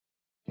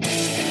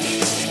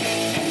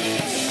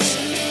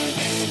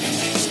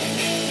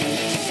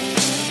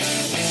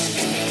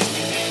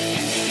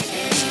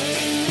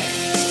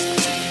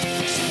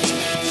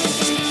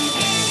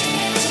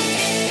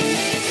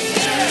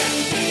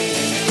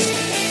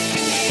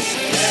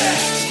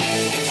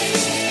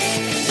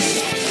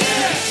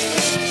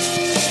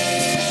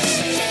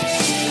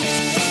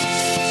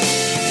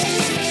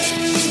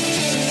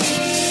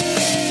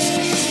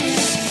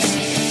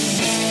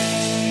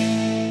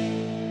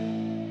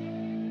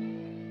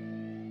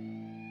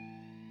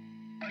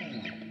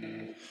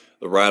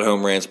The Ride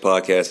Home Rants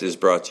podcast is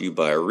brought to you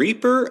by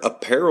Reaper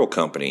Apparel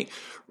Company.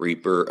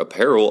 Reaper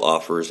Apparel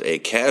offers a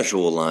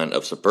casual line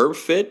of superb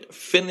fit,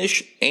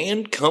 finish,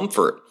 and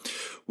comfort.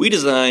 We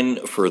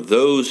design for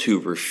those who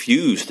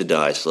refuse to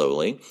die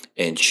slowly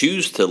and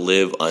choose to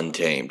live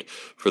untamed.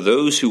 For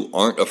those who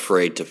aren't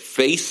afraid to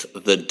face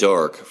the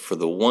dark, for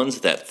the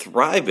ones that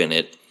thrive in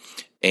it,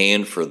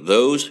 and for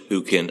those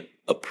who can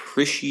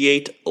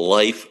appreciate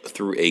life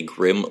through a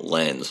grim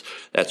lens.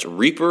 That's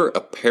Reaper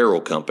Apparel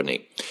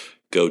Company.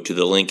 Go to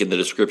the link in the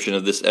description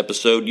of this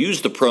episode,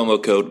 use the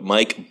promo code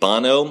Mike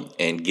Bono,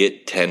 and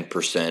get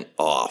 10%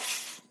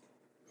 off.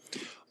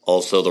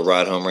 Also, the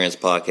Ride Home Rants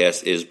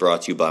podcast is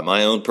brought to you by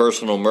my own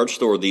personal merch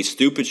store, the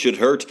Stupid Should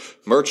Hurt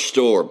merch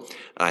store.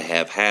 I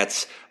have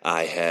hats,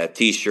 I have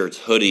t-shirts,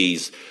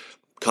 hoodies,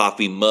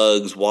 coffee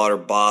mugs, water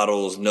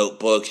bottles,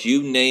 notebooks,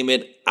 you name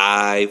it,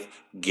 I've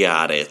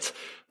got it.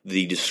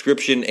 The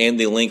description and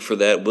the link for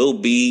that will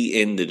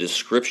be in the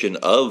description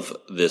of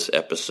this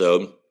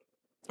episode.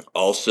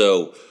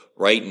 Also,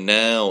 right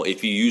now,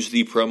 if you use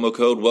the promo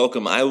code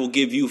WELCOME, I will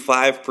give you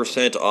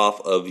 5% off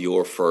of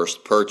your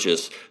first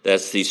purchase.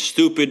 That's the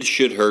Stupid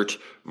Should Hurt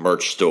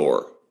merch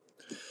store.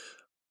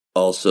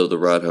 Also, the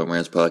Ride Home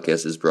Rants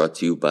podcast is brought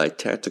to you by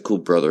Tactical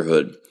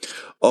Brotherhood,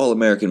 all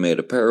American-made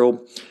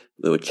apparel,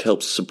 which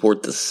helps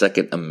support the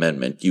Second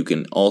Amendment. You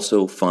can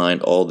also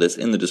find all this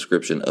in the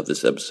description of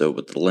this episode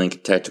with the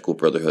link, Tactical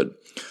Brotherhood.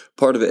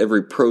 Part of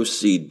every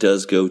proceed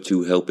does go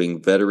to helping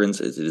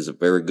veterans, as it is a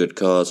very good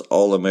cause.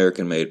 All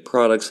American-made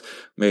products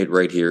made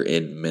right here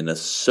in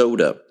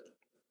Minnesota.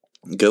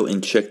 Go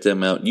and check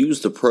them out.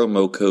 Use the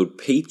promo code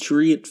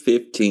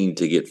PATRIOT15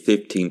 to get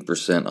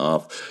 15%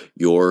 off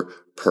your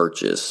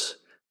purchase.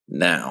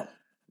 Now,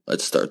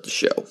 let's start the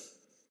show.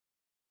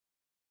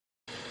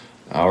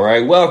 All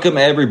right, welcome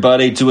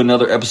everybody to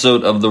another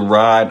episode of the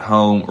Ride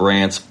Home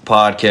Rants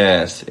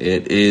podcast.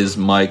 It is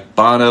Mike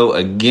Bono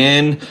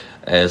again,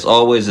 as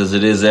always, as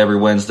it is every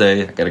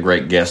Wednesday. I got a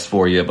great guest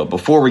for you, but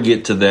before we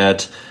get to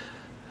that,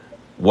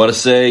 want to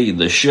say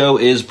the show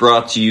is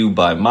brought to you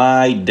by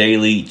My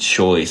Daily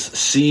Choice,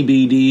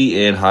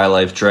 CBD and High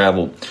Life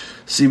Travel.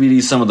 CBD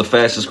is some of the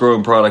fastest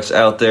growing products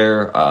out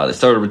there. They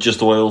started with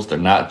just oils. They're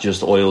not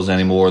just oils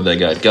anymore. They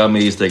got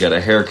gummies. They got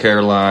a hair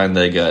care line.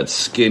 They got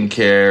skin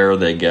care.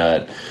 They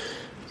got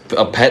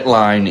a pet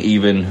line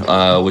even,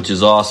 which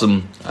is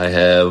awesome. I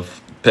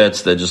have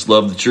pets that just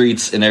love the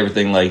treats and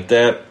everything like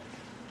that.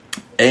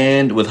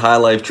 And with High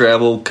Life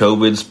Travel,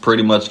 COVID's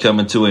pretty much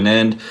coming to an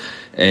end.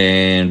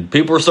 And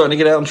people are starting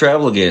to get out and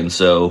travel again.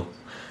 So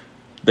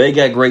they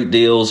got great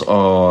deals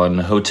on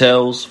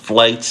hotels,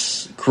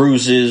 flights,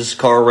 cruises,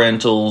 car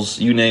rentals,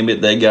 you name it,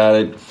 they got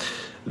it.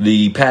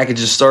 The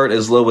packages start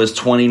as low as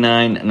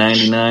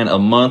 $29.99 a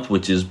month,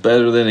 which is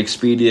better than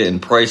Expedia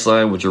and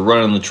Priceline, which are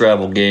running the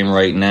travel game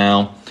right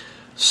now.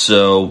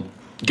 So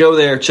go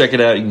there, check it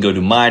out. You can go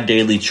to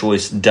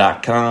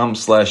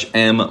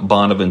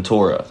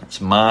mydailychoice.com/mbonaventura. That's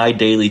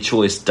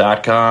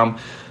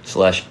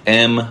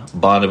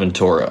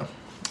mydailychoice.com/mbonaventura.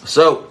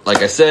 So,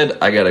 like I said,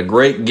 I got a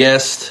great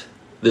guest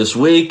this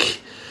week.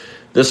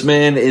 This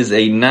man is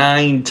a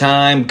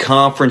 9-time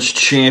conference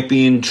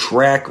champion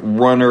track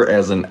runner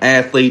as an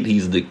athlete.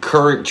 He's the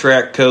current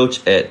track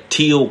coach at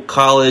Thiel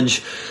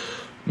College,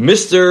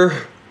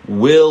 Mr.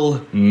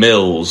 Will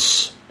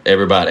Mills.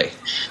 Everybody.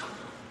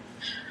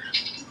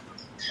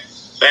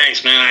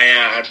 Thanks, man.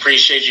 I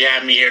appreciate you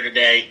having me here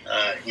today.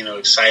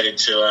 Excited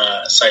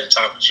to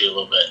talk with you a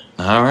little bit.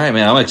 All right,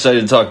 man. I'm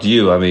excited to talk to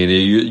you. I mean,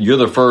 you're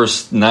the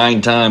first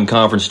 9-time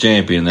conference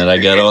champion that I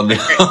got on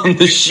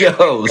the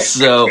show.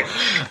 So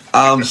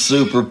I'm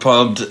super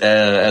pumped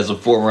as a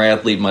former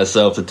athlete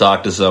myself to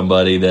talk to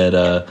somebody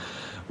that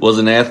was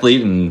an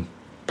athlete and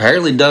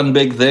apparently done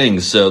big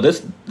things. So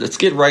let's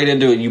get right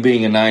into it. You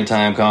being a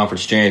 9-time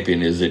conference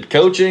champion, is it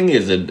coaching?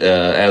 Is it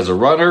as a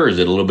runner? Is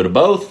it a little bit of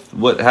both?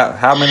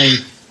 How many?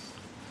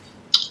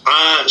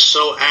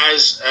 So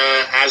as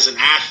an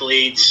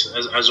athlete,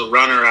 as a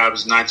runner, I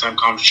was 9-time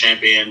conference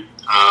champion.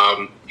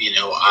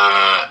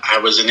 I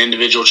was an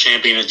individual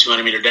champion in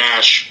 200-meter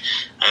dash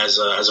as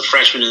a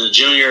freshman and a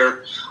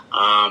junior.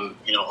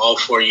 All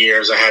 4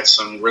 years I had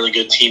some really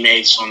good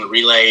teammates on the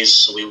relays.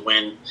 So we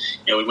win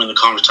the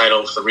conference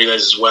title for the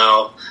relays as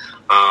well.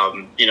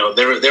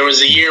 There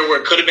was a year where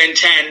it could have been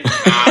 10,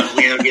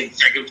 getting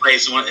second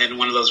place in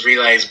one of those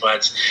relays,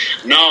 but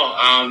no,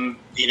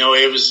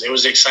 it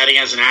was exciting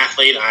as an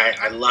athlete.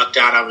 I lucked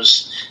out. I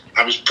was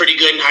pretty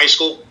good in high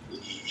school,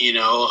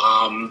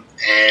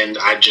 and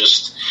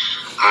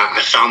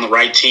I found the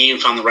right team,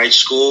 found the right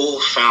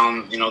school,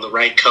 found, the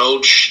right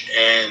coach.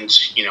 And,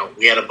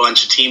 we had a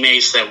bunch of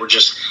teammates that were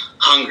just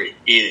hungry.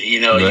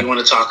 You want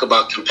to talk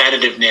about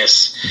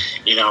competitiveness.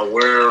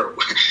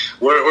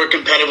 We're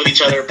competitive with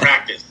each other at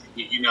practice.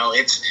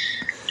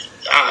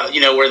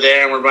 We're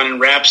there and we're running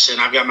reps, and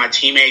I've got my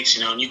teammates,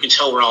 and you can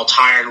tell we're all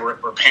tired. We're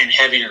paying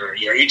heavy. Are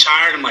you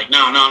tired? I'm like,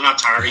 no, I'm not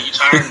tired. Are you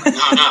tired? I'm like,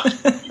 no.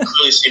 You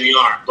clearly see we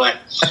are. But,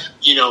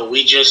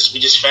 we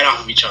just fed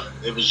off of each other.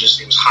 It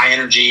was high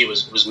energy. It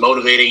was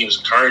motivating. It was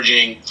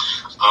encouraging.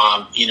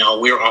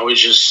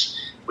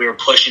 We were were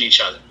pushing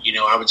each other.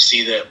 I would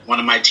see that one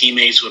of my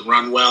teammates would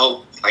run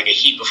well, like a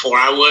heat before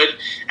I would,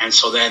 and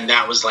so then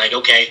that was like,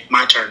 okay,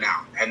 my turn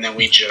now. And then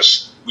we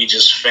just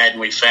fed and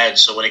we fed.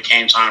 So when it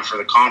came time for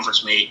the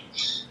conference meet,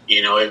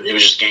 it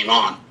was just game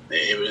on.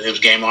 It was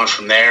game on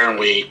from there, and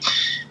we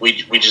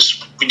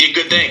did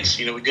good things.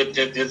 We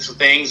did some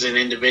things, and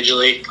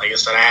individually, like I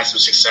said, I had some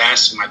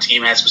success, and my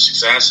team had some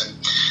success. And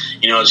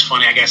it's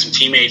funny, I got some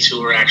teammates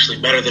who were actually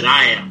better than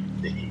I am.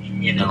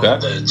 Okay.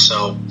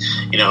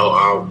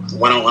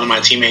 One of my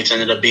teammates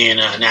ended up being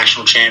a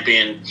national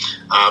champion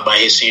by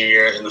his senior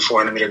year in the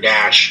 400-meter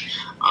dash.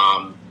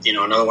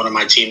 Another one of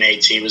my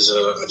teammates, I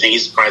think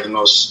he's probably the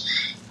most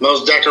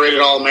decorated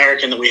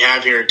All-American that we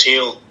have here at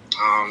Teal.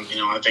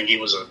 I think he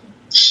was a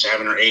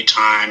 7 or 8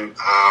 time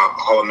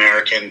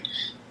All-American,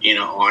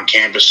 on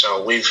campus.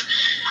 So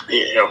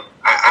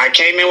I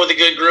came in with a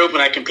good group,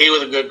 and I competed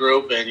with a good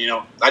group, and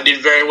I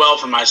did very well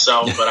for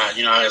myself. But I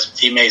had some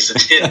teammates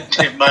that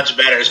did much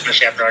better,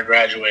 especially after I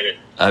graduated.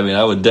 I mean,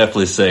 I would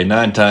definitely say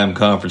 9-time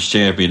conference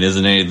champion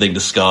isn't anything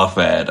to scoff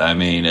at. I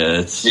mean,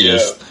 it's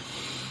just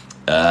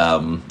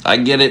I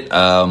get it.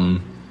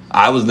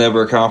 I was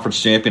never a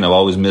conference champion. I've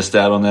always missed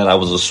out on that. I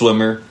was a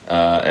swimmer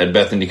at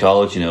Bethany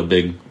College,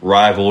 big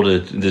rival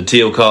to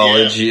Teal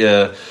College.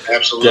 Yeah,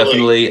 absolutely.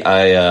 Definitely.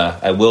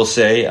 I will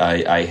say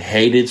I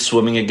hated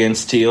swimming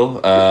against Teal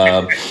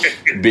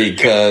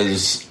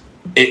because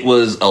it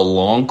was a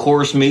long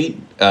course meet.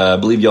 I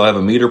believe y'all have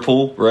a meter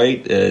pool,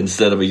 right,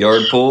 instead of a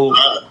yard pool.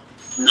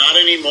 Not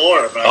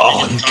anymore. But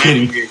I'm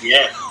kidding.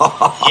 Yeah.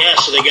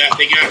 So they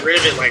got rid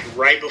of it like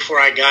right before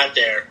I got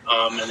there,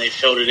 and they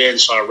filled it in.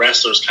 So our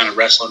wrestlers kind of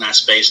wrestle in that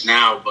space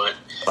now. But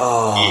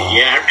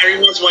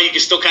every once in a while you can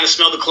still kind of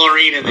smell the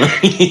chlorine in there.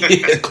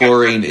 Yeah,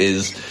 chlorine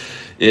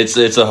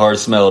it's a hard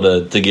smell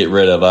to get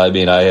rid of. I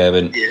mean, I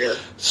haven't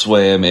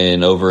swam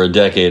in over a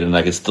decade, and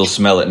I can still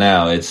smell it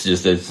now.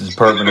 It's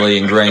permanently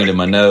ingrained in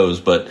my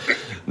nose. But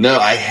no,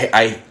 I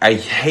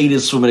hated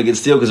swimming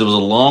against Teal because it was a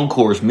long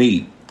course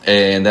meet.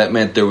 And that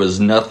meant there was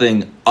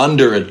nothing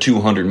under a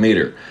 200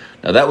 meter.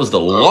 Now that was the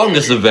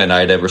longest event I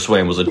had ever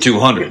swam was a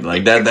 200.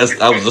 Like I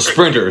was a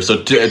sprinter, so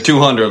at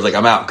 200 I was like,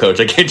 I'm out, coach.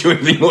 I can't do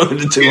anything more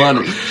than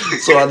 200.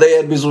 So they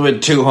had me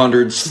swimming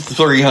 200s,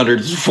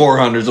 300s,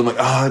 400s. I'm like,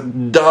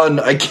 I'm done.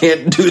 I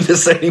can't do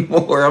this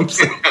anymore.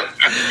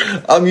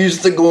 I'm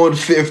used to going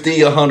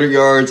 50, 100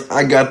 yards.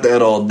 I got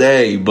that all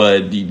day,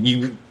 but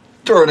you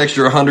throw an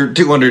extra 100,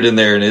 200 in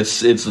there, and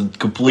it's a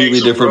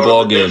completely different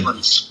ball game.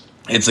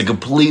 It's a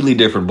completely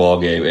different ball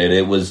game, and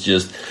it was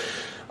just.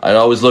 I'd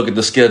always look at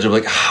the schedule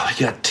like,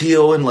 we got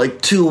Teal in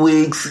like 2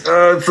 weeks.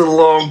 It's a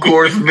long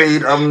course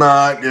meet. I'm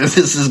not. This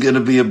is going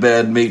to be a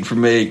bad meet for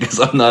me because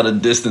I'm not a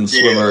distance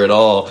swimmer at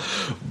all.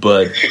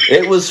 But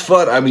it was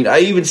fun. I mean,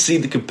 I even see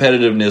the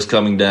competitiveness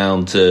coming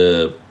down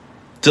to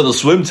the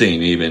swim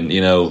team, even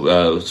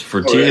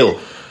for Teal.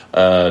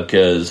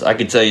 Because I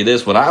can tell you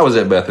this: when I was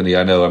at Bethany,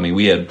 I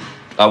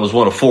was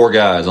one of 4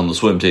 guys on the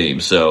swim team,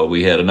 so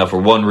we had enough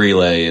for one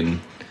relay,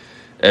 and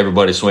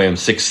everybody swam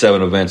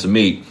 6-7 events a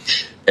meet.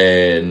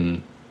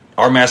 And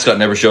our mascot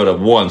never showed up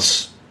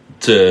once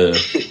to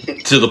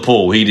the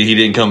pool. He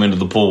didn't come into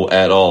the pool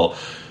at all.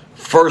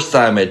 First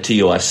time at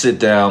Teal, I sit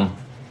down,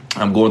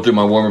 I'm going through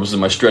my warm-ups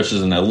and my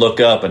stretches, and I look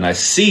up, and I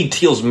see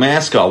Teal's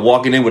mascot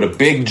walking in with a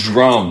big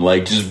drum,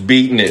 like, just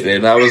beating it.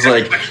 And I was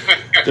like,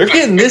 they're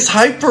getting this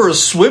hype for a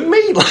swim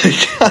meet?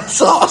 Like,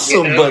 that's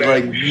awesome. But,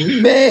 like,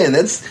 man,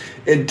 that's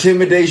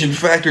intimidation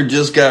factor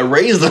just got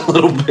raised a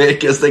little bit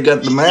because they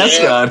got the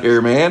mascot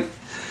here, man.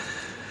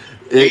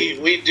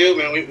 We do,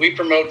 man. We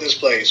promote this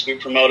place. We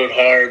promote it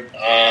hard.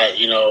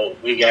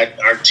 We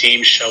got our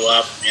teams show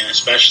up, and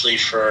especially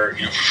for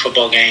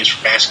football games,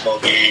 for basketball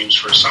games,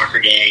 for soccer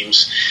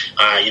games.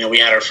 We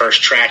had our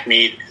first track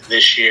meet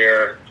this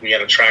year. We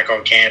had a track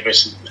on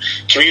campus.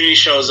 Community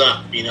shows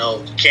up.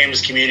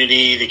 Campus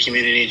community, the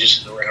community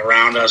just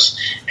around us.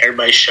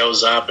 Everybody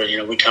shows up,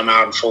 and we come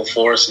out in full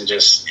force and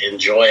just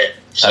enjoy it.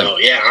 So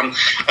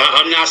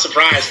I'm not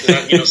surprised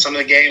because some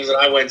of the games that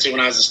I went to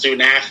when I was a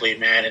student athlete,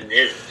 man, and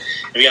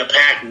we got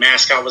packed.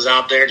 Mascot was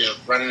out there just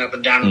running up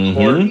and down the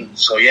court. And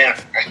so, I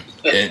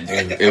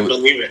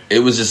believe it. It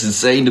was just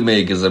insane to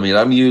me because,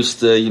 I'm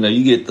used to,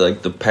 you get,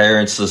 like, the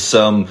parents of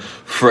some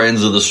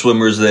friends of the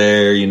swimmers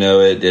there,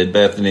 at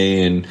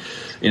Bethany. And,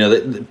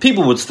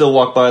 people would still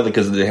walk by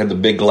because they had the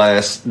big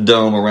glass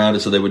dome around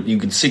it. So you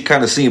could see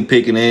them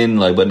peeking in,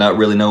 like, but not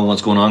really knowing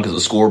what's going on because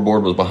the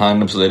scoreboard was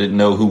behind them. So they didn't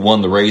know who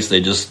won the race.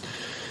 They just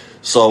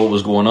saw what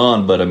was going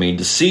on. But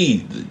to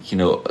see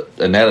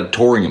an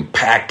auditorium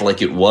packed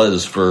like it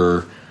was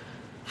for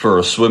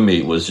a swim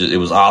meet it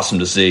was awesome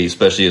to see,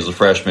 especially as a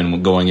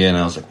freshman going in.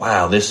 I was like,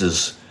 wow, this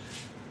is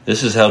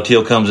how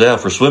Teal comes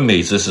out for swim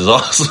meets. This is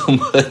awesome.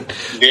 But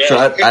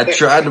I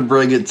tried to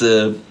bring it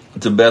to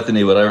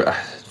Bethany, but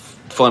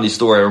funny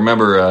story. I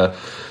remember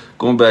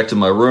going back to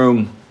my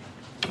room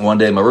one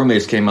day. My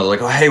roommates came out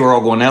like, oh, hey, we're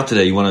all going out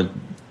today. We're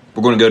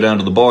going to go down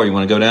to the bar. You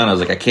want to go down? I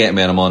was like, I can't,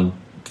 man. I'm on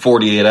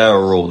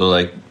 48-hour rule. They're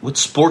like, what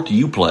sport do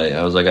you play?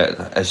 I was like,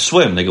 I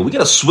swim. They go, we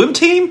got a swim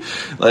team?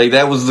 Like,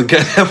 that was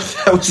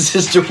that was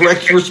his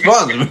direct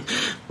response.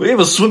 We have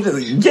a swim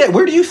team. Yeah,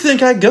 where do you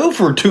think I go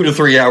for 2 to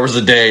 3 hours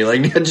a day?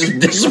 Like, I just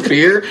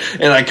disappear,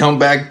 and I come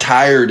back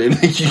tired, and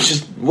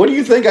what do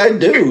you think I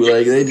do?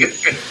 Like,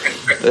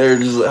 they're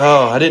just,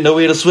 oh, I didn't know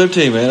we had a swim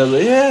team, man. I was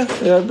like,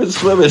 yeah, I've been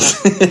swimming.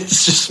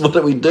 It's just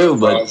what we do,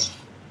 but...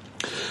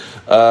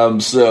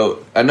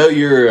 so I know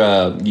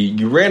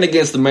you ran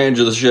against the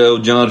manager of the show,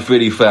 John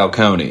Fitty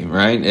Falcone,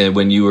 right? And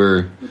when you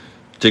were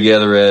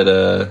together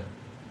at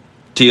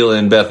Teal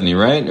and Bethany,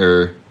 right?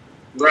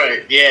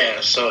 Right,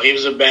 yeah. So he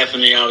was at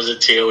Bethany, I was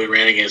at Teal. We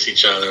ran against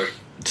each other.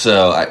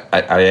 So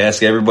I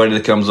ask everybody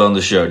that comes on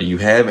the show, do you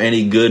have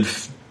any good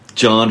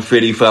John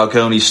Fitty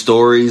Falcone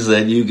stories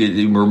that you could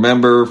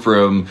remember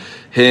from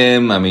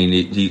him? I mean,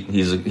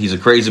 he's a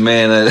crazy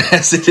man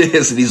as it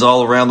is, and he's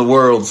all around the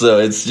world. So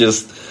it's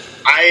just.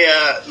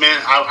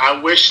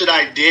 I wish that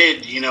I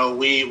did. You know,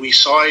 we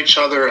saw each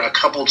other a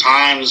couple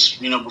times,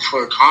 you know,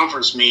 before the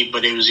conference meet,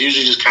 but it was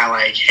usually just kind of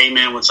like, hey,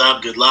 man, what's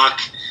up? Good luck.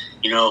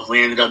 You know, if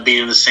we ended up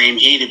being in the same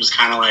heat, it was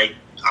kind of like,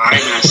 all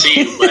right, man, I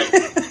see you. But,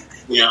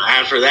 you know,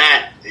 after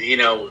that, you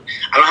know,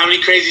 I don't have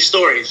any crazy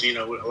stories. You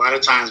know, a lot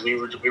of times we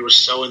were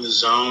so in the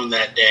zone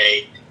that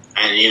day.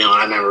 And, you know,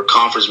 I remember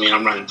conference meeting,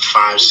 I'm running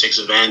 5-6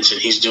 events,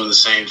 and he's doing the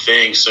same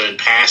thing. So in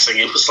passing,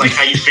 it was like,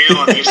 how you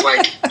feeling? He was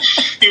like,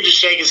 he would just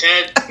shake his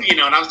head, you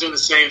know, and I was doing the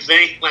same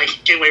thing. Like,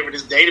 can't wait for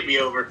this day to be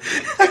over.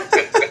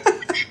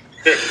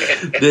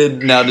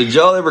 Did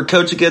y'all ever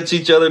coach against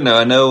each other? Now,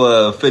 I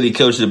know Fitty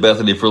coached at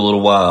Bethany for a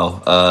little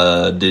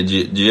while. Did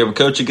you ever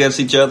coach against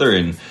each other?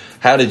 And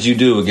how did you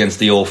do against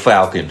the old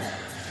Falcon?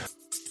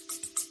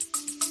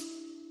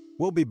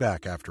 We'll be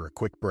back after a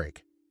quick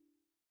break.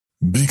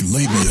 Big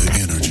labia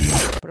energy.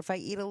 But if I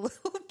eat a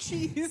little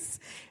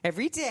cheese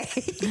every day,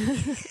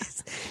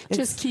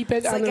 just keep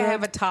it. It's like I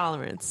have a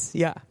tolerance.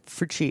 Yeah,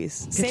 for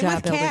cheese. Good Same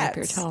job with cats.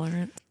 you're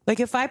tolerant. Like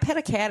if I pet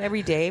a cat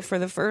every day for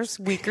the first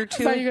week or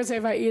two. I thought you were gonna say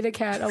if I eat a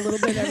cat a little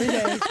bit every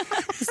day,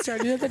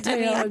 started at the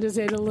tail and just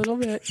ate a little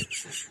bit,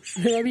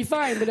 that'd be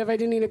fine. But if I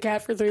didn't eat a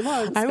cat for 3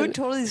 months, I would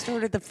totally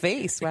start at the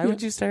face. Why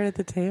would you start at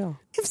the tail?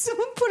 If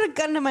someone put a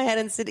gun to my head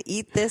and said,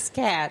 "Eat this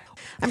cat,"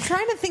 I'm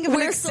trying to think of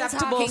an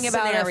acceptable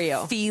scenario.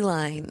 About a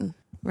feline,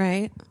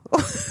 right?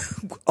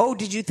 Oh,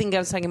 did you think I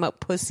was talking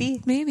about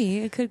pussy? Maybe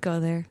it could go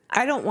there.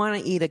 I don't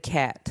want to eat a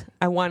cat.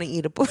 I want to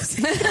eat a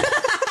pussy.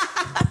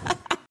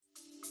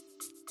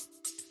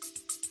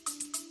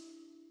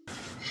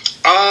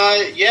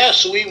 Yeah,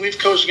 so we've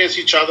coached against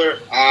each other.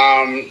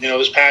 You know,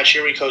 this past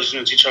year we coached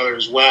against each other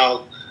as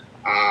well.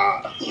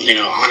 You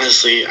know,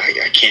 honestly,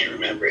 I can't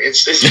remember.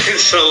 It's been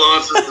so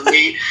long since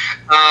me.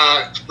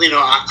 You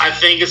know, I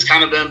think it's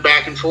kind of been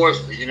back and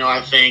forth. You know,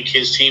 I think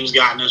his team's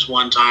gotten us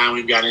one time.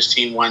 We've gotten his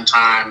team one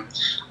time.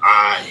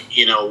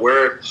 You know,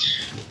 we're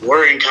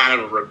in kind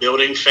of a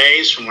rebuilding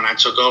phase from when I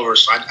took over.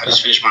 So I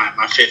just finished my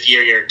 5th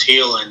year here at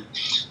Teal, and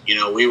you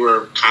know, we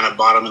were kind of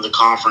bottom of the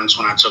conference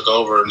when I took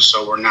over, and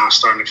so we're now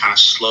starting to kind of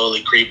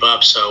slowly creep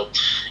up. So,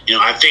 you know,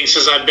 I think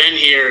since I've been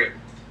here,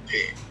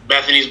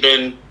 Bethany's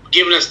been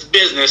giving us the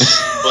business,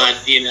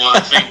 but you know, I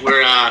think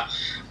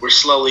we're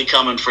slowly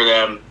coming for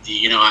them.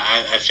 You know,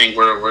 I think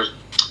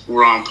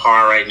we're on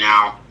par right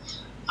now.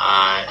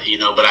 You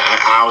know, but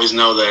I always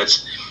know that,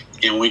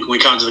 you know, when we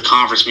come to the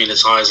conference meeting,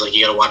 it's always like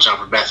you got to watch out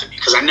for Bethany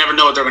because I never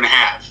know what they're going to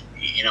have.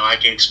 You know, I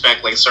can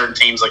expect like certain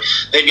teams, like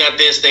they've got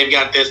this, they've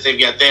got this, they've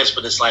got this,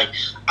 but it's like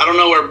I don't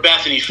know where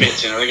Bethany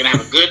fits in. Are they going to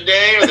have a good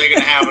day or are they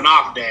going to have an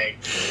off day?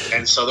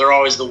 And so they're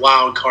always the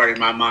wild card in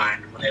my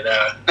mind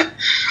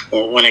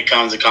when it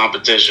comes to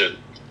competition.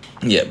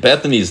 Yeah,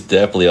 Bethany's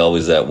definitely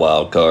always that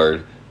wild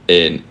card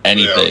in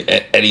anything,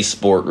 any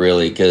sport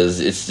really, because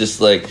it's just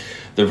like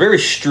they're very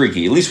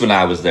streaky. At least when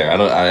I was there,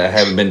 I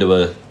haven't been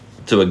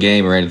to a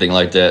game or anything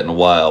like that in a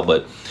while,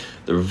 but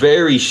they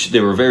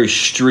were very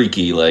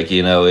streaky. Like,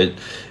 you know, it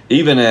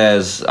even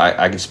as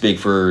I can speak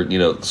for, you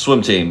know, the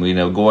swim team, you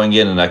know, going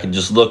in and I can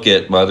just look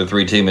at my other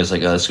 3 teammates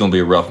like, oh, it's going to be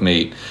a rough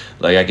meet.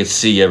 Like I could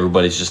see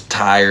everybody's just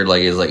tired.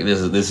 Like it's like this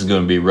is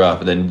going to be rough.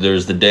 And then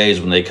there's the days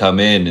when they come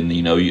in and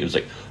you know it's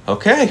like,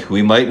 okay,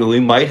 we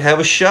might have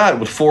a shot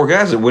with 4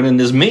 guys that win in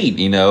this meet,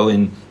 you know,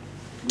 and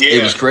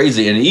it was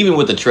crazy. And even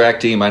with the track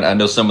team, I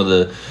know some of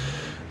the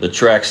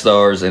track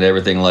stars and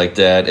everything like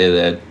that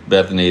at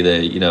Bethany,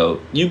 they, you know,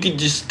 you could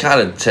just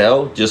kind of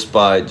tell just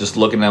by just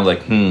looking at them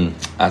like,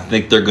 I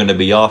think they're going to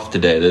be off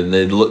today.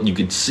 They look, you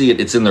could see it.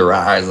 It's in their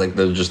eyes, like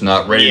they're just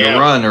not ready to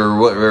run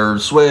or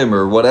swim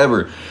or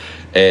whatever.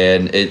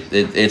 And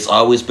it's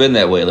always been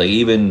that way. Like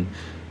even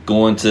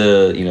going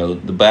to, you know,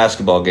 the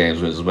basketball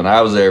games. When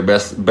I was there,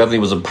 Bethany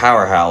was a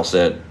powerhouse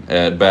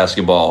at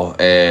basketball,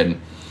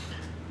 and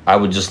I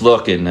would just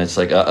look and it's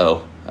like,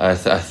 I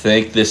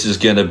think this is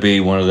going to be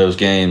one of those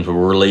games where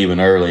we're leaving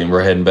early and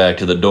we're heading back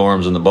to the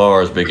dorms and the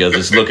bars because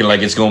it's looking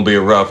like it's going to be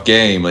a rough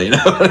game. You know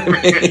what I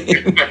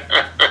mean?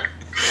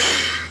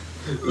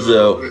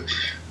 So,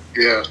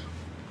 yeah.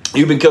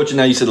 You've been coaching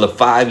now, you said,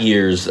 5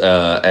 years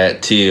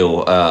at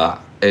Teal.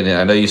 And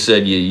I know you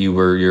said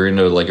you're in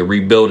like a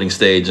rebuilding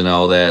stage and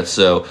all that.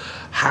 So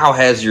how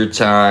has your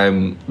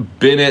time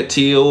been at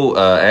Teal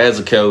as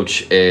a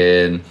coach,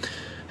 and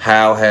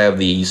how have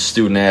the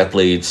student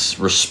athletes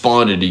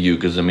responded to you?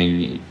 Because, I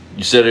mean,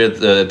 you said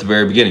it at the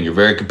very beginning, you're a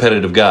very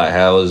competitive guy.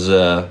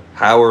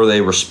 How are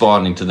they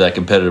responding to that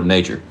competitive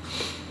nature?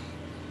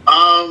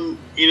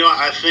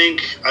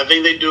 I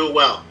think they do it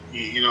well.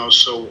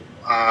 So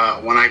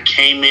when I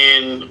came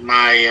in,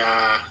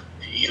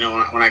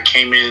 when I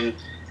came in,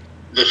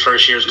 the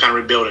first year was kind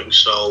of rebuilding.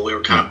 So we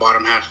were kind of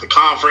bottom half of the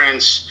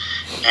conference,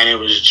 and it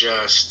was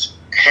just,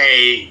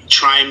 hey,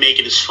 try and make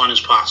it as fun as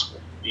possible.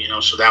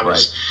 So that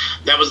was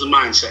the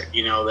mindset.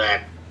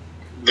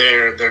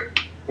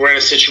 That we're in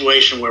a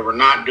situation where we're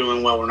not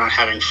doing well, we're not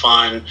having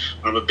fun,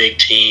 we're a big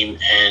team,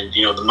 and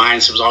the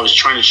mindset was always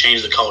trying to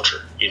change the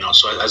culture.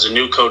 So as a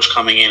new coach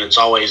coming in, it's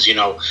always,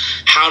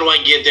 how do I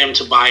get them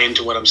to buy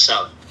into what I'm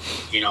selling?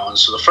 And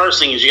so the first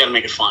thing is you got to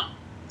make it fun.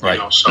 Right.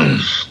 So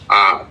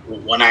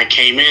when I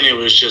came in, it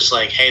was just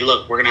like, hey,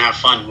 look, we're going to have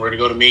fun. We're going to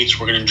go to meets.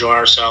 We're going to enjoy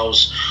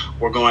ourselves.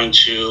 We're going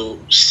to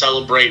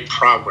celebrate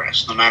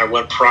progress, no matter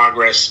what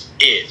progress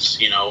is.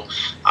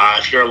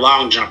 If you're a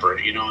long jumper,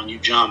 and you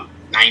jump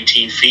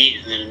 19 feet,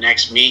 and then the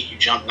next meet you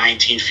jump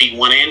 19 feet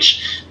 1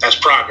 inch, that's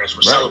progress.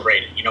 We're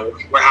celebrating.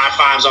 We're high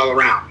fives all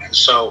around. And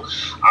so,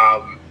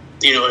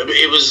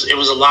 it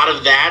was a lot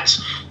of that.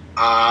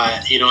 I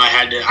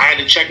had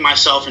to check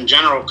myself in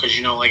general because,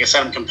 like I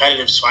said, I'm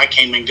competitive. So I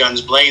came in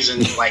guns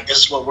blazing, like,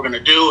 this is what we're going to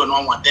do, and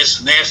I want this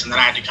and this. And then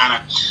I had to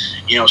kind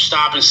of,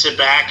 stop and sit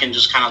back and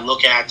just kind of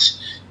look at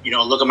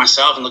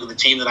myself and look at the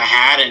team that I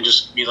had and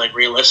just be like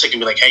realistic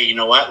and be like, hey, you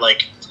know what?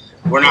 Like,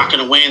 we're not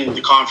going to win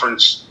the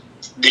conference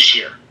this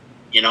year,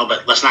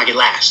 but let's not get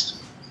last.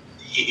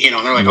 And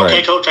they're like,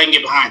 okay, coach, I can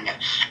get behind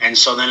that. And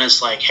so then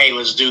it's like, hey,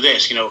 let's do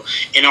this.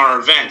 In our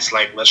events,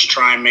 like, let's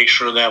try and make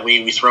sure that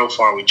we throw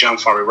far, we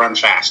jump far, we run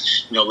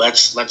fast.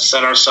 Let's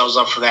set ourselves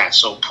up for that.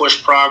 So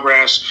push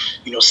progress,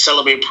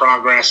 celebrate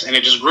progress, and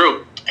it just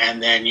grew.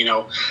 And then,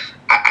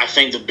 I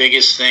think the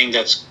biggest thing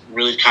that's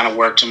really kind of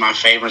worked in my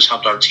favor and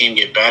helped our team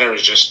get better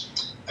is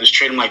just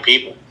treat them like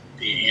people.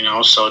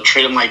 So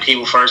treat them like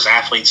people first,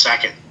 athletes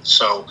second.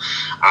 So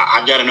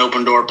I've got an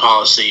open door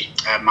policy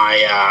at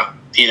my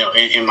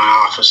in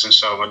my office, and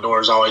so my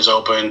door is always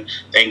open.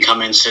 They can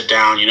come in, sit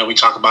down. We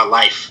talk about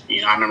life.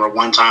 I remember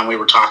one time we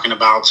were talking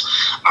about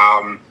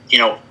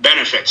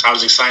benefits. I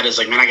was excited. It's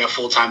like, man, I got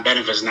full-time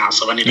benefits now,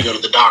 so I need to go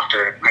to the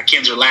doctor. My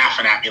kids are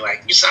laughing at me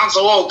like, you sound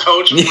so old,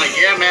 coach. I'm like,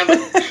 yeah, man, but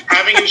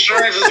having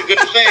insurance is a good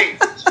thing.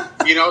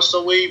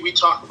 So we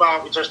talk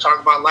about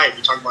life.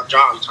 We talk about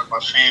jobs. We talk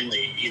about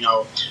family.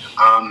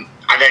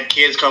 I've had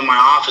kids come to my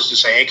office and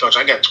say, hey, coach,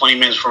 I got 20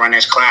 minutes for my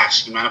next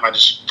class. You mind if I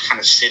just kind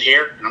of sit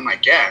here? And I'm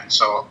like, yeah.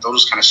 So they'll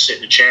just kind of sit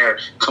in a chair,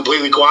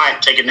 completely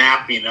quiet, take a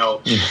nap.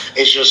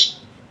 It's just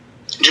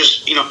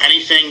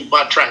anything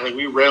but track. Like,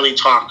 we rarely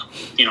talk,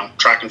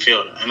 track and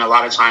field. And a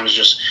lot of times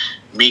just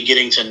me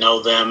getting to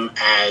know them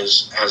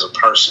as a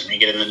person, me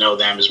getting to know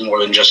them as more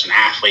than just an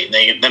athlete.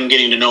 Them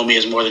getting to know me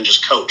as more than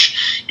just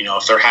coach.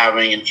 If they're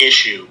having an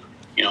issue,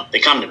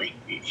 they come to me.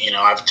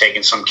 I've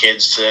taken some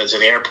kids to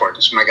the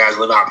airport. Some of my guys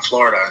live out in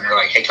Florida, and they're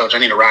like, hey, coach, I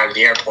need a ride to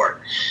the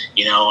airport.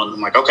 And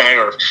I'm like, okay.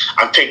 Or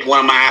I've picked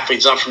one of my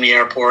athletes up from the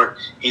airport.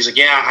 He's like,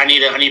 yeah, I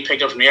need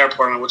picked up from the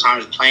airport. I'm like, what time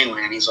is the plane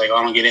land? He's like,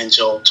 I don't get in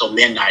till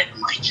midnight.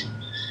 I'm like,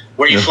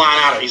 where are you flying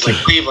out of? He's like,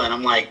 Cleveland.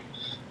 I'm like,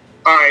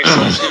 all right,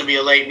 so it's going to be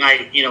a late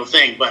night,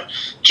 thing. But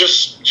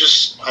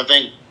just I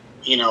think,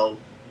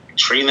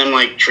 treat them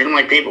like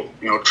people.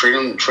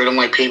 Treat them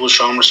like people.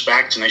 Show them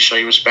respect, and they show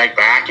you respect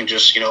back. And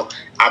just,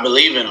 I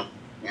believe in them.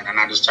 And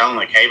I just tell them,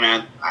 like, hey,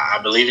 man, I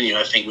believe in you.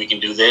 I think we can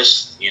do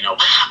this.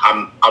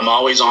 I'm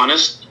always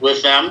honest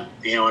with them,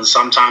 and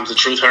sometimes the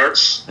truth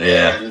hurts.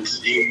 Yeah. And,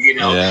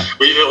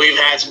 we've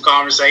had some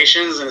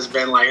conversations, and it's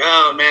been like,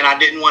 oh, man, I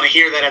didn't want to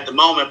hear that at the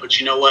moment, but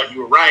you know what? You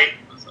were right.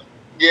 I was like,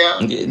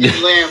 yeah,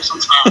 you am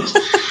sometimes.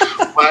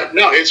 But,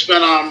 no, it's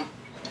been,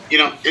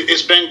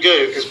 it's been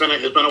good. It's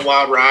been a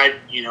wild ride,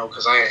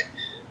 because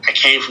I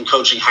came from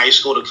coaching high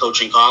school to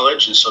coaching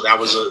college, and so that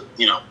was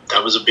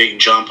a big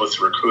jump with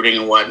recruiting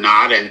and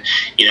whatnot. And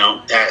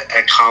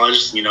at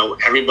college,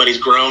 everybody's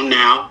grown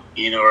now.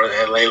 Or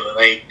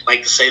they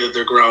like to say that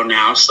they're grown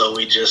now. So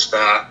we just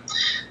try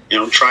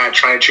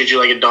to treat you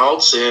like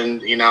adults,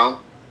 and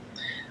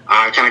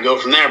kind of go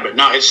from there. But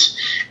no,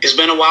 it's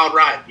been a wild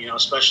ride.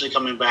 Especially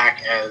coming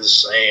back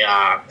as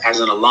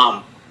an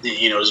alum.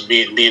 As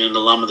being an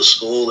alum of the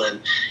school, and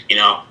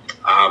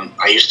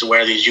I used to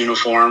wear these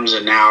uniforms,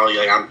 and now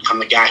I'm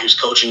the guy who's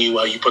coaching you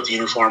while you put the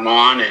uniform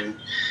on, and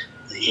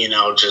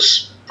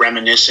just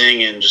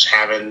reminiscing and just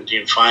having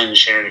fun and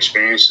sharing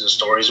experiences and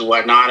stories and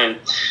whatnot. And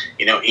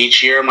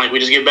each year I'm like, we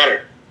just get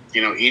better.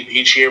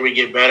 Each year we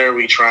get better.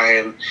 We try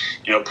and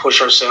push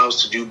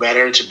ourselves to do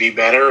better, to be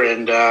better,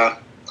 and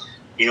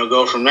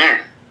go from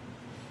there.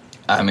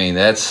 I mean,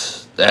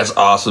 that's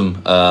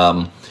awesome.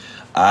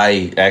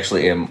 I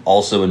actually am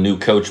also a new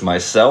coach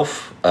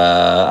myself.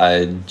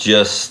 I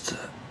just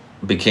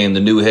became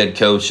the new head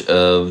coach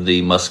of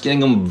the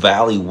Muskingum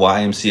Valley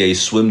YMCA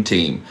swim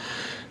team.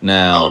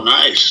 Now, oh,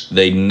 nice.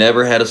 They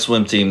never had a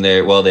swim team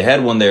there. Well, they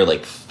had one there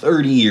like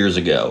 30 years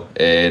ago,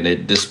 and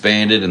it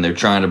disbanded, and they're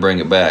trying to bring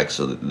it back.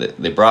 So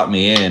they brought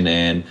me in,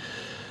 and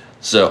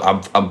so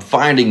I'm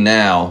finding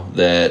now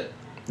that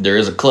there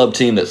is a club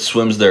team that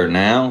swims there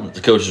now.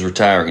 The coach is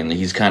retiring, and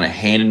he's kind of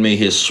handed me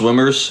his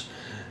swimmers,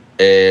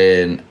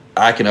 and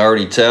I can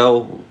already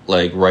tell,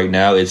 like right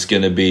now, it's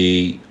going to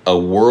be a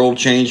world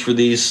change for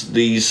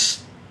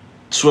these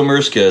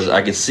swimmers, because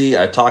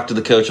I talked to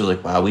the coach, I was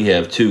like, wow, we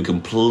have two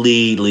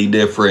completely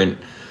different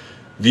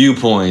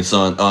viewpoints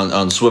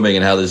on swimming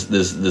and how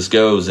this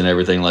goes and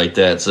everything like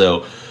that.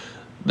 So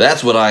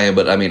that's what I am.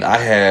 But I mean, I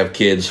have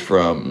kids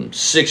from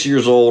 6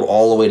 years old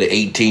all the way to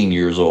 18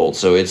 years old,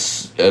 so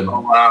it's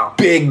a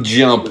big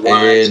jump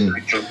in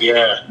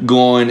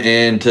going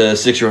into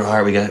 6-year-old.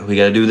 All right, we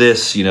got to do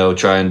this,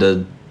 trying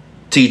to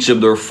teach them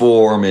their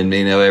form and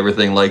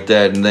everything like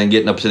that, and then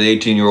getting up to the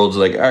 18-year-olds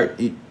like, all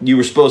right, you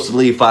were supposed to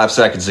leave 5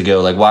 seconds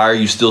ago, like, why are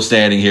you still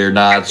standing here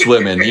not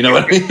swimming? You know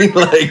what I mean?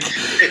 Like,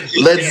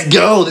 let's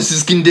go, this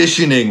is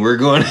conditioning, we're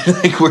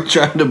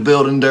trying to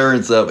build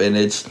endurance up, and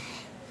it's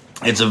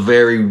a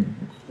very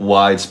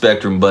wide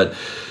spectrum. But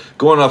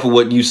going off of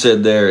what you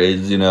said there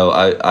is,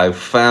 I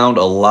found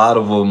a lot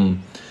of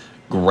them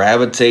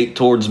gravitate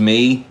towards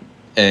me,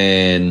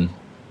 and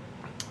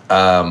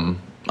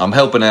I'm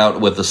helping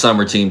out with the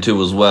summer team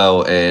too as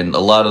well, and a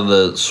lot of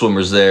the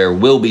swimmers there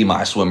will be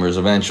my swimmers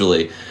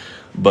eventually.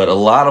 But a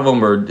lot of them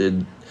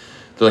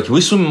they're like, can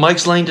we swim in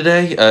Mike's lane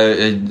today?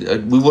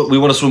 We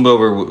want to swim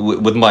over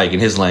with Mike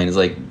in his lane. It's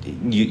like,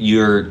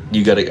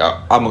 you got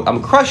to.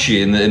 I'm crush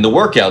you in the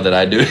workout that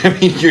I do. I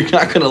mean, you're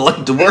not going to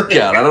like the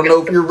workout. I don't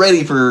know if you're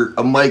ready for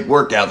a Mike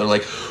workout. They're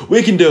like,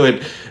 we can do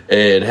it.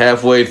 And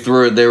halfway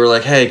through it, they were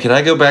like, "Hey, can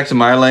I go back to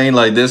my lane?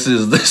 Like, this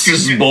is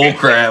bull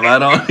crap.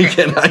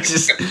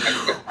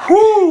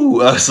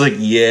 Whoo!" I was like,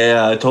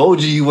 "Yeah, I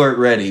told you weren't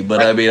ready."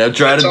 But I mean, I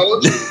try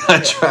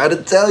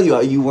to tell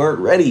you weren't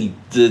ready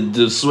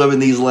to swim in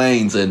these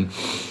lanes. And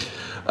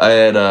I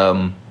had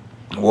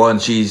one.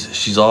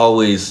 She's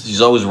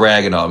always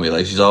ragging on me.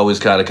 Like, she's always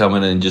kind of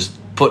coming in and just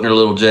putting her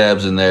little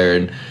jabs in there.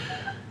 And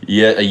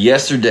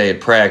yesterday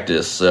at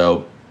practice,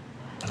 so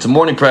it's a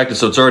morning practice,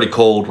 so it's already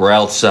cold. We're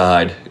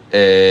outside.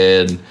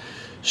 And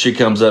she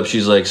comes up,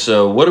 she's like,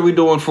 so what are we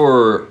doing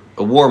for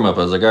a warm-up?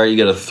 I was like, all right, you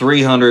got a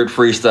 300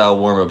 freestyle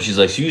warm-up. She's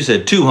like, so you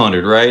said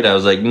 200, right? I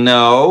was like,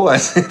 no, I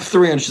said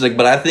 300. She's like,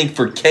 but I think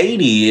for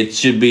Katie, it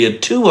should be a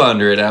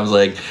 200. I was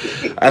like,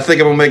 I think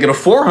I'm going to make it a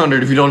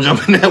 400 if you don't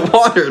jump in that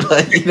water.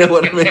 Like, you know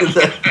what I mean?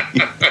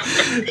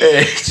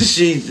 And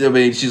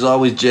she's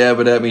always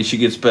jabbing at me. She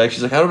gets back.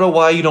 She's like, I don't know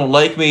why you don't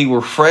like me. We're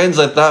friends.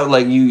 I thought,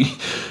 like,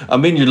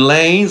 I'm in your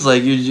lanes.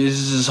 Like, this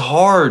is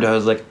hard. I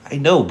was like, I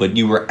know, but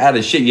you were out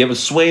of shit. You haven't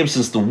swam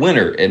since the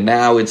winter, and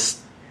now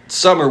it's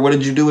summer. What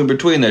did you do in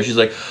between there? She's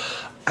like,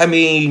 I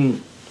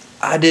mean,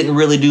 I didn't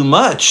really do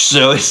much.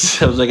 So I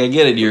was like, I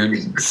get it. You're a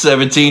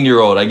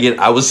 17-year-old.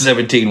 I was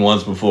 17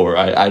 once before.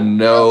 I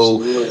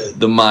know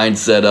the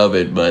mindset of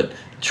it, but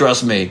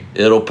trust me,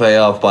 it'll pay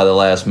off by the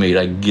last meet.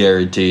 I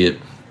guarantee it.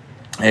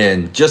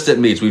 And just at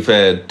meets, we've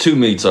had 2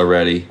 meets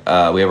already.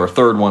 We have our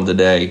 3rd one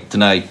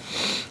tonight.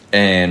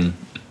 And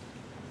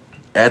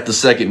at the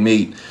second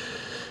meet,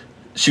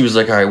 she was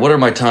like, all right, what are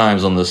my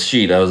times on this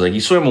sheet? I was like,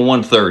 you swim a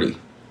 1:30.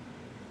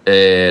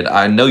 And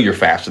I know you're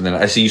faster than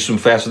that. I see you swim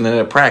faster than that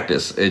at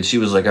practice. And she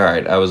was like, all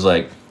right. I was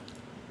like,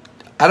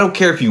 I don't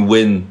care if you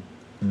win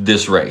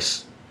this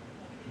race.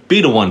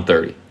 Beat a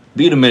 1:30.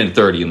 Beat a minute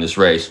 30 in this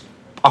race.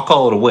 I'll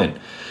call it a win.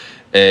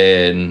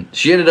 And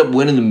she ended up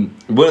winning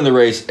the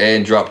race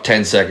and dropped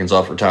 10 seconds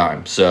off her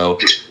time. So,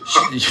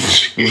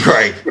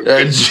 right.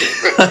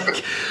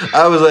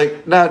 I was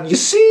like, now, you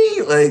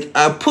see, like,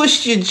 I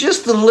pushed you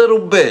just a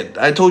little bit.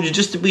 I told you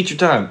just to beat your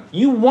time.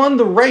 You won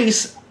the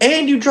race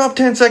and you dropped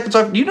 10 seconds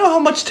off. You know how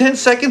much 10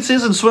 seconds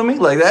is in swimming?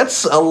 Like,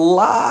 that's a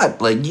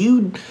lot. Like,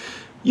 you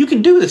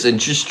can do this.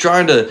 And just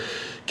trying to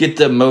get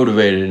them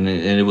motivated. And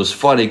it was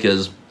funny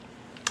because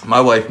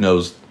my wife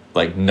knows,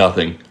 like,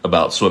 nothing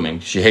about swimming.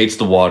 She hates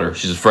the water.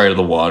 She's afraid of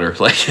the water.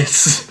 Like,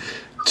 it's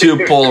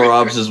two polar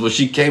opposites. When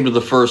she came to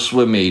the first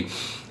swim meet,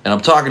 and I'm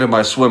talking to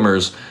my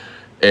swimmers,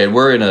 and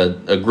we're in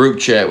a group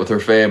chat with her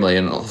family,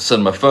 and all of a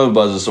sudden my phone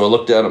buzzes, so I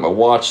look down at my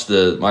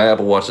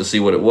Apple Watch to see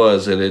what it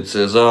was, and it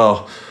says,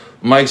 oh,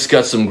 Mike's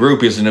got some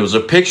groupies, and it was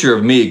a picture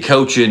of me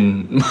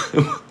coaching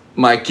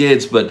my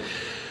kids. But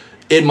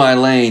in my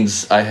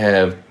lanes, I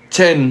have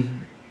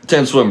 10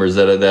 swimmers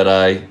that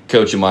I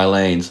coach in my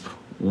lanes.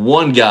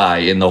 One guy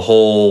in the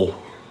whole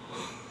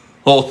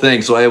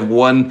thing. So I have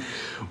one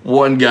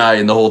guy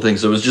in the whole thing.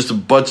 So it was just a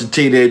bunch of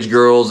teenage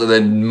girls and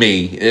then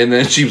me. And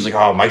then she was like,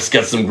 oh, Mike's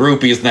got some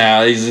groupies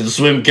now. He's a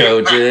swim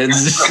coach. And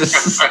it's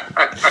just,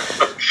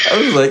 I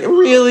was like,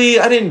 really?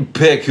 I didn't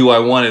pick who I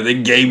wanted.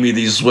 They gave me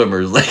these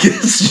swimmers. Like,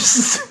 it's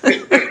just...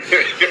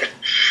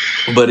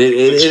 But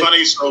it's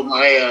funny. So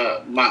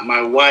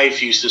my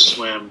wife used to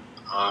swim.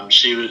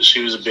 She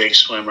was a big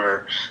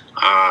swimmer,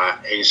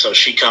 and so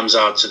she comes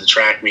out to the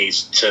track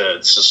meets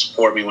to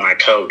support me when I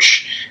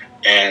coach.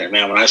 And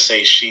man, when I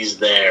say she's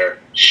there,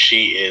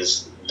 she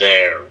is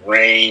there.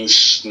 Rain,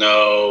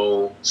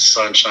 snow,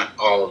 sunshine,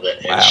 all of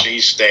it. And she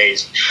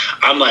stays.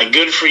 I'm like,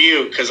 good for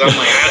you, because I'm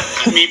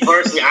like, me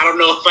personally, I don't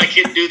know if I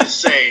can do the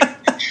same.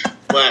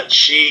 But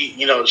she,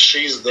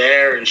 she's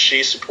there and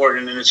she's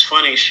supporting. And it's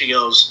funny, she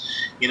goes,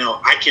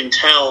 I can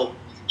tell,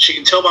 she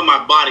can tell by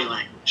my body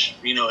language.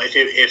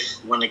 If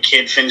when a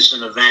kid finishes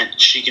an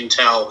event, she can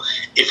tell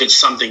if it's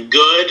something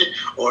good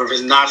or if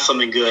it's not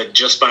something good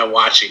just by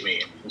watching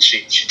me. And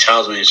she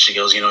tells me, and she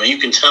goes, you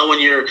can tell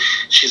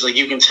she's like,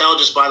 you can tell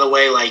just by the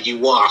way, like, you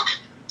walk.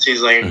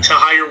 She's like, tell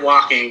how you're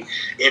walking,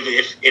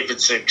 if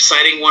it's an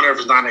exciting one or if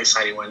it's not an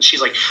exciting one.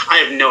 She's like, I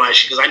have no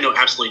idea, because I know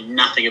absolutely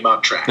nothing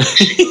about track.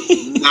 She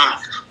goes,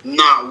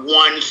 not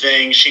one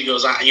thing. She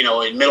goes,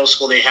 in middle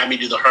school they had me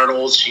do the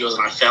hurdles. She goes,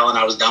 and I fell and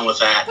I was done with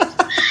that.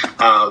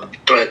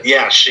 But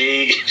yeah,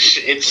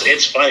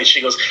 it's funny.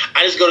 She goes,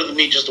 I just go to the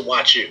meet just to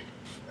watch you.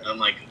 And I'm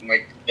like,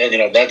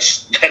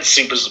 that's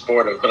super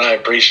supportive, but I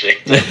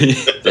appreciate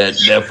that. That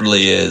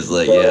definitely is.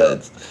 Like, yeah,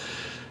 it's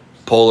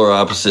polar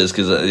opposites,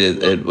 because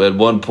at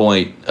one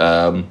point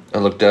I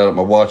looked out at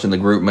my watch in the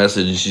group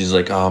message, and she's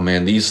like, oh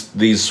man,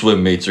 these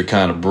swim meets are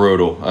kind of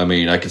brutal. I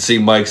mean, I can see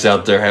Mike's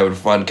out there having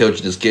fun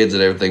coaching his kids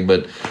and everything,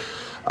 but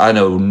I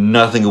know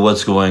nothing of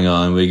what's going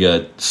on. We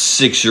got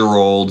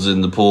 6-year-olds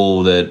in the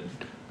pool that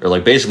are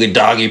like basically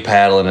doggy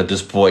paddling at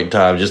this point in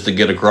time just to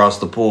get across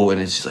the pool, and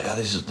it's just like, oh,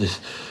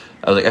 this.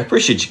 I was like, I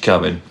appreciate you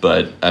coming,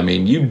 but, I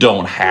mean, you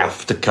don't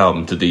have to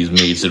come to these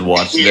meets and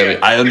watch them.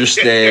 I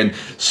understand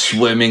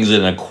swimming's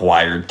an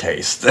acquired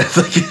taste.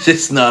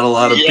 It's not a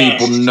lot of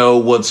people know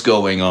what's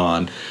going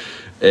on.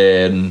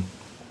 And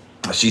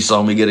she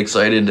saw me get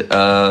excited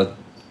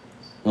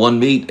one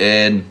meet,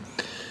 and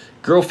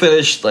girl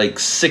finished, like,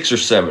 6th or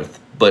 7th,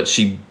 but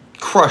she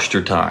crushed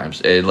her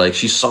times. And, like,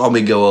 she saw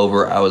me go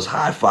over. I was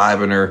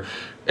high-fiving her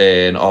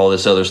and all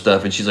this other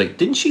stuff, and she's like,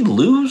 didn't she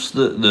lose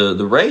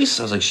the race?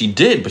 I was like, she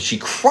did, but she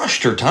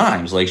crushed her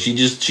times. Like,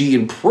 she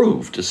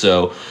improved.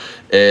 So,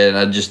 and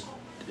I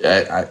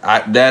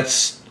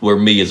that's where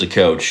me as a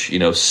coach,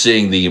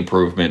 seeing the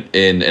improvement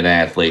in an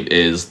athlete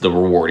is the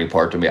rewarding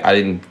part to me. I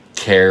didn't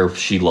care if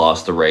she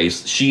lost the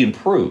race. She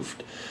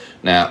improved.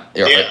 Now,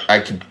 I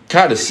can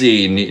kind of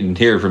see and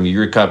hear from you.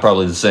 You're kind of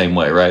probably the same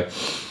way, right?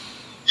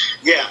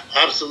 Yeah,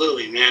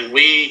 absolutely, man.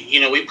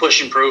 We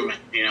push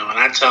improvement, and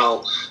I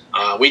tell,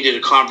 we did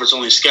a conference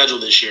only schedule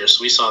this year,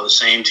 so we saw the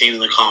same team in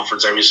the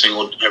conference every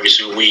single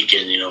week,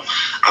 and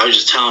I was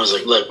just telling, I was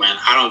like, look, man,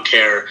 I don't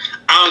care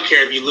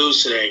if you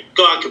lose today,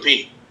 go out and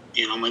compete.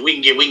 I'm like,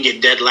 we can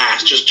get dead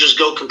last, just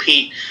go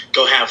compete,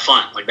 go have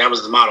fun. Like, that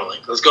was the motto.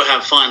 Like, let's go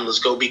have fun, let's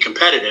go be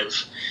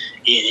competitive.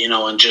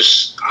 And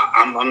just,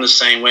 I'm the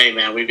same way,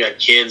 man. We've got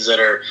kids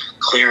that are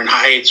clearing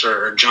heights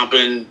or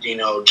jumping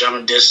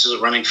distances,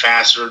 running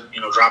faster,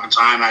 dropping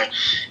time. I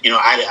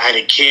had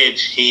a kid,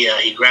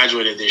 he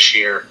graduated this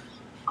year.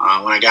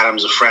 When I got him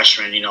as a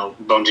freshman,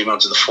 bumped him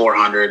up to the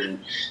 400,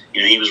 and,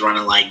 he was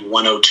running like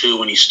 102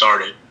 when he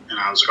started. And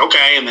I was like,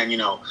 okay. And then,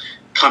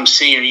 come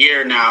senior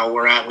year now,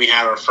 we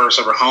had our first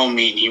ever home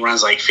meet, and he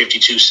runs like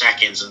 52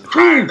 seconds. And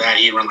prior to that,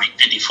 he'd run like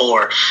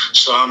 54.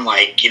 So I'm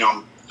like,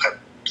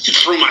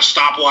 through my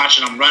stopwatch,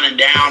 and I'm running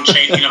down, at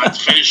the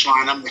finish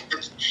line. I'm,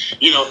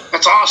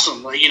 that's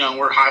awesome. Like,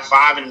 we're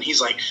high-fiving, and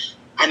he's like,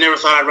 I never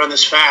thought I'd run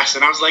this fast.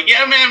 And I was like,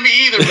 yeah, man, me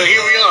either, but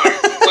here we are.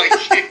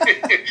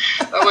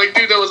 I'm like,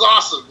 dude, that was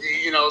awesome.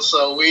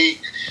 So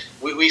we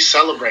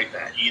celebrate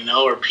that,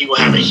 or people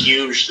have a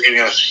huge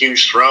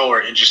throw,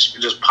 or it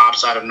just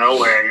pops out of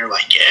nowhere, and you're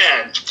like,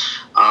 yeah.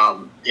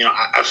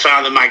 I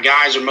found that my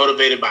guys are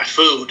motivated by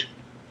food.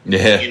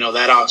 Yeah.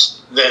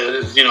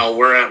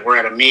 We're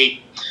at a meet.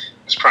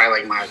 It's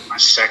probably like my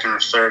second or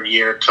third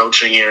year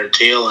coaching here at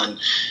Teal, and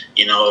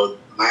I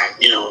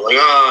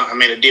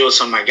made a deal with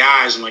some of my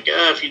guys. I'm like,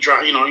 if you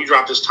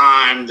drop this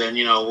time, then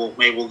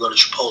maybe we'll go to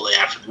Chipotle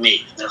after the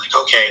meet. And they're like,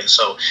 okay. And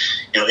so,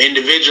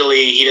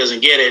 individually he doesn't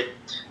get it,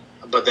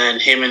 but then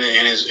him and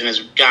his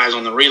guys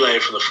on the relay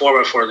for the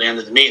 4x4 at the end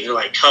of the meet, they're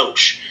like,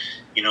 Coach,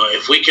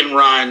 if we can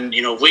run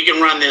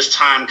this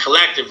time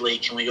collectively,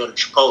 can we go to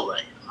Chipotle?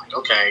 I'm like,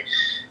 okay.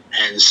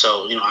 And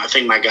so, I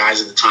think my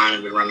guys at the time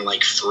had been running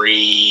like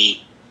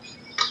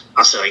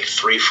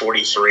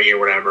 3:43 or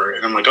whatever.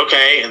 And I'm like,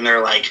 okay. And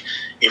they're like,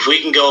 if we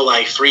can go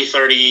like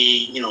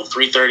 3:30,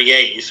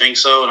 3:38, you think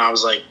so? And I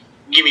was like,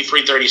 give me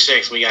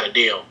 3:36, we got a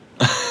deal.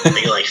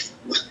 They like,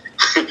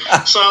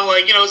 so I'm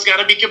like, it's got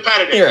to be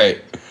competitive. You're right.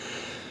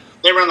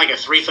 They run like a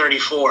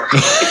 3:34.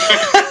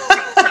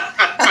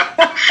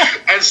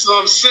 And so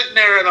I'm sitting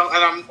there, and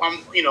I'm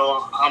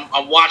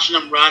watching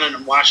them run, and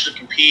I'm watching them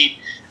compete.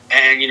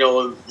 And,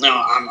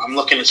 I'm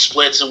looking at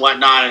splits and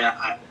whatnot,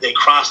 and they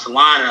cross the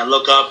line, and I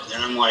look up,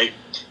 and I'm like,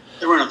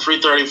 they're running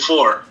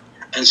 3:34.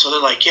 And so they're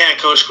like, yeah,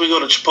 Coach, can we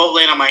go to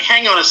Chipotle? And I'm like,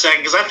 hang on a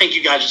second, because I think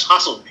you guys just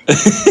hustled me.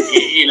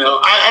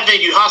 I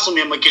think you hustled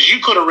me. I'm like, because you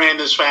could have ran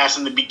this fast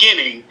in the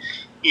beginning,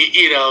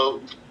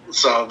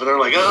 So, but they're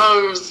like,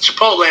 oh, it was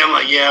Chipotle. I'm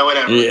like, yeah,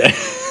 whatever. Yeah.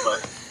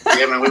 But,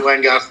 yeah, man, we went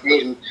and got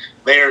food, and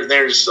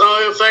they're just,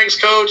 oh, thanks,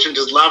 coach, and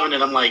just loving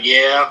it. I'm like,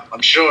 yeah,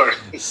 I'm sure.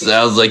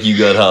 Sounds like you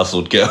got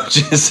hustled, coach.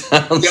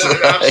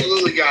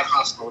 Absolutely got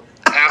hustled.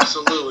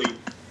 Absolutely.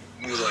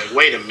 I was like,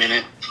 wait a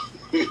minute.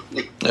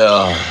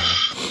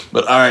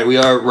 But all right, we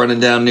are running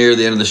down near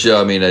the end of the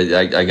show. I mean,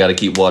 I got to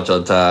keep watch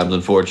on times,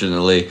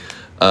 unfortunately.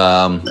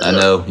 I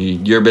know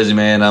you're a busy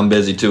man. I'm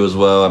busy too as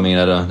well. I mean,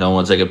 I don't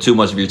want to take up too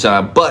much of your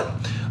time, but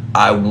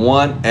I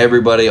want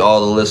everybody,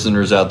 all the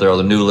listeners out there, all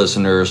the new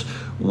listeners,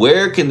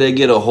 where can they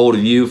get a hold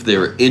of you if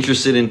they're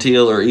interested in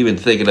teal or even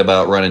thinking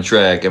about running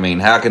track? I mean,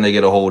 how can they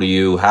get a hold of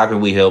you? How can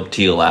we help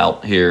teal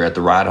out here at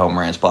the Ride Home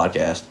Rants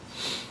podcast?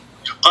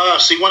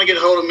 So you want to get a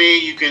hold of me,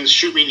 you can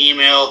shoot me an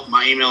email.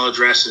 My email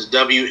address is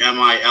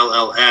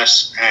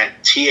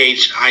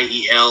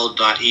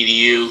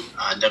wmills@thiel.edu.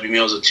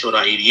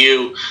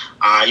 wmills@thiel.edu.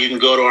 You can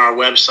go to our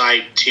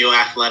website,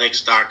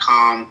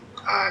 tealathletics.com.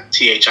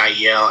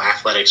 THIEL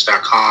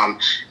athletics.com.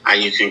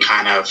 You can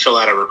kind of fill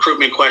out a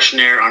recruitment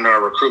questionnaire under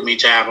our Recruit Me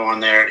tab on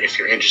there if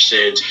you're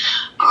interested.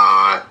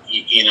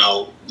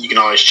 You can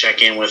always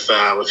check in with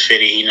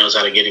Fitty. He knows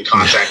how to get in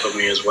contact with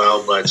me as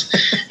well. But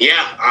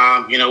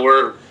yeah,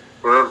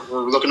 we're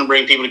looking to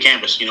bring people to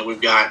campus.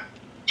 We've got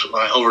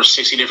over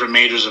 60 different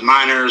majors and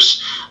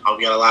minors.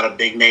 We got a lot of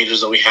big majors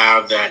that we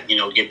have that,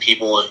 get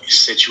people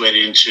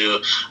situated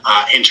into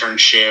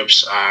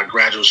internships,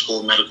 graduate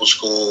school, medical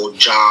school,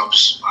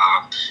 jobs,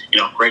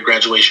 great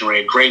graduation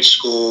rate, great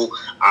school,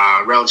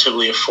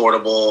 relatively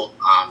affordable.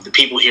 The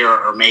people here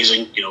are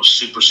amazing,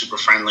 super, super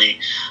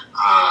friendly,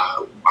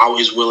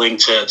 always willing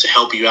to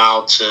help you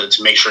out, to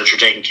make sure that you're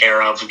taken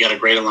care of. We've got a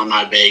great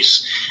alumni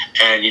base,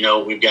 and,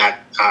 we've got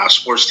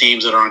sports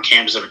teams that are on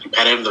campus that are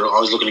competitive. They're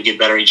always looking to get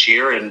better each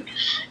year. And,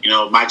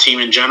 my team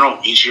in general,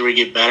 each year we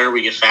get better,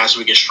 we get faster,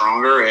 we get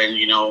stronger. And,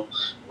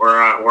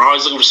 we're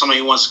always looking for somebody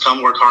who wants to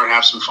come work hard,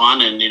 have some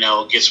fun, and,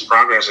 get some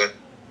progress in.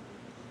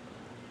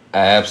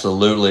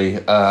 Absolutely.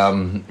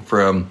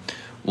 From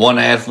one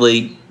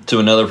athlete to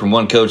another, from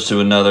one coach to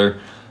another.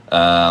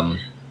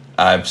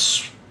 I've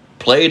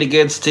played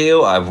against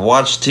Teal. I've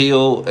watched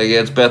Teal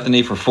against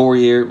Bethany for 4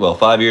 years. Well,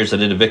 5 years. I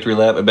did a victory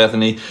lap at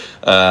Bethany.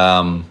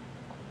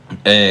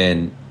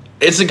 And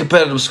it's a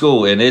competitive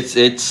school, and it's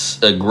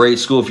a great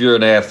school if you're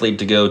an athlete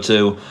to go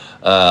to.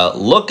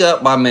 Look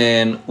up my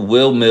man,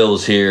 Will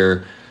Mills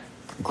here.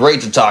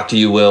 Great to talk to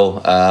you,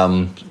 Will.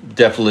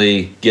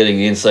 Definitely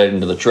getting insight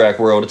into the track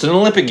world. It's an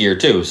Olympic year,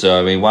 too. So,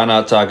 I mean, why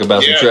not talk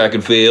about some track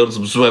and field,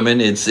 some swimming?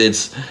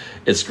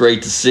 It's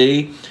great to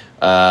see.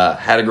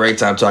 Had a great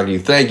time talking to you.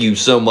 Thank you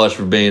so much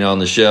for being on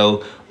the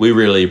show. We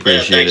really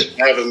appreciate it. Thanks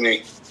for having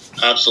me.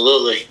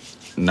 Absolutely.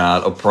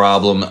 Not a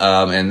problem.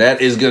 And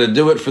that is going to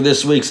do it for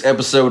this week's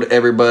episode,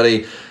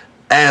 everybody.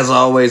 As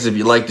always, if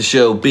you like the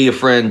show, be a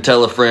friend,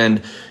 tell a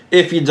friend.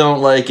 If you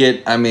don't like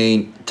it, I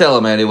mean, tell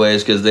them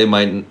anyways, because they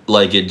might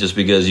like it. Just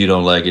because you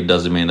don't like it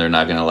doesn't mean they're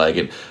not going to like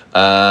it.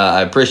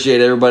 I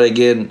appreciate everybody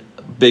again.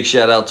 Big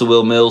shout out to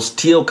Will Mills.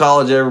 Teal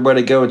College,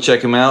 everybody go and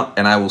check him out.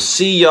 And I will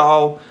see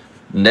y'all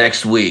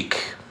next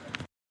week.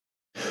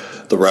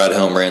 The Ride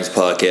Home Rants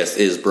podcast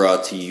is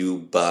brought to you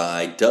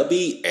by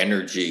Dubby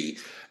Energy.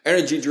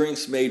 Energy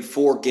drinks made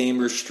for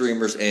gamers,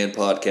 streamers, and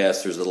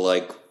podcasters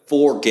alike.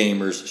 For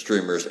gamers,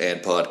 streamers,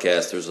 and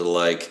podcasters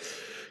alike.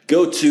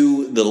 Go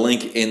to the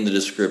link in the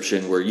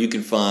description where you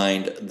can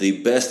find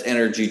the best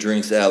energy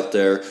drinks out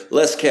there.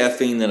 Less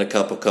caffeine than a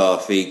cup of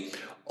coffee.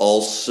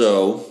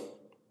 Also,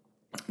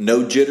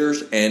 no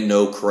jitters and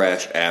no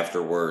crash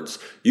afterwards.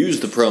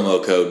 Use the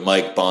promo code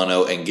Mike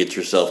Bono and get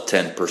yourself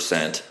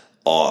 10%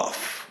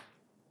 off.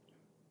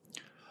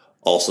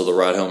 Also, the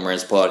Ride Home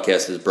Rants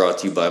podcast is brought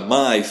to you by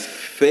my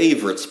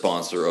favorite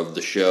sponsor of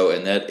the show,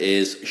 and that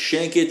is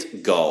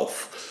Shankit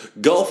Golf.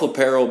 Golf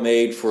apparel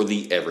made for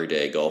the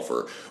everyday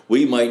golfer.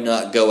 We might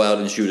not go out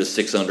and shoot a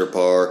 6 under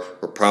par.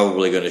 We're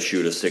probably going to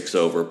shoot a 6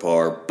 over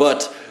par,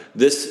 but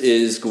this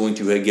is going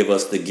to give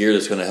us the gear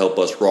that's going to help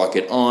us rock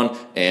it on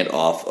and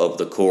off of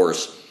the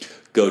course.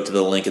 Go to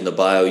the link in the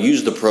bio,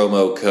 use the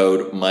promo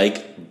code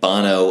Mike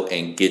Bono,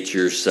 and get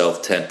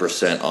yourself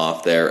 10%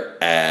 off there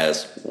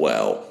as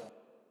well.